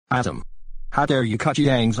Adam. How dare you cut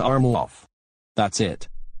Yang's arm off? That's it.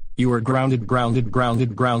 You are grounded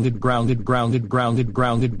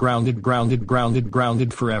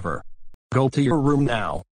forever. Go to your room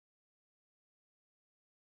now.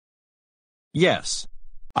 Yes.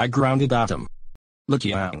 I grounded Adam. Look,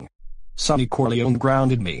 Yang. Sonny Corleone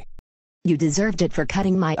grounded me. You deserved it for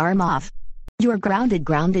cutting my arm off. You are grounded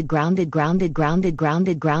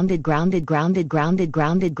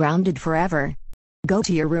forever. Go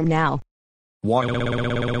to your room now.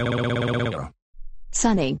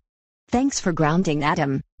 Sonny. Thanks for grounding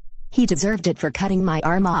Adam. He deserved it for cutting my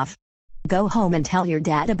arm off. Go home and tell your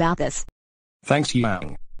dad about this. Thanks,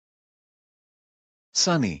 Yang.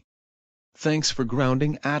 Sonny. Thanks for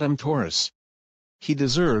grounding Adam Taurus. He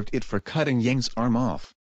deserved it for cutting Yang's arm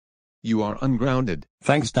off. You are ungrounded.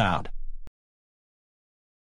 Thanks, Dad.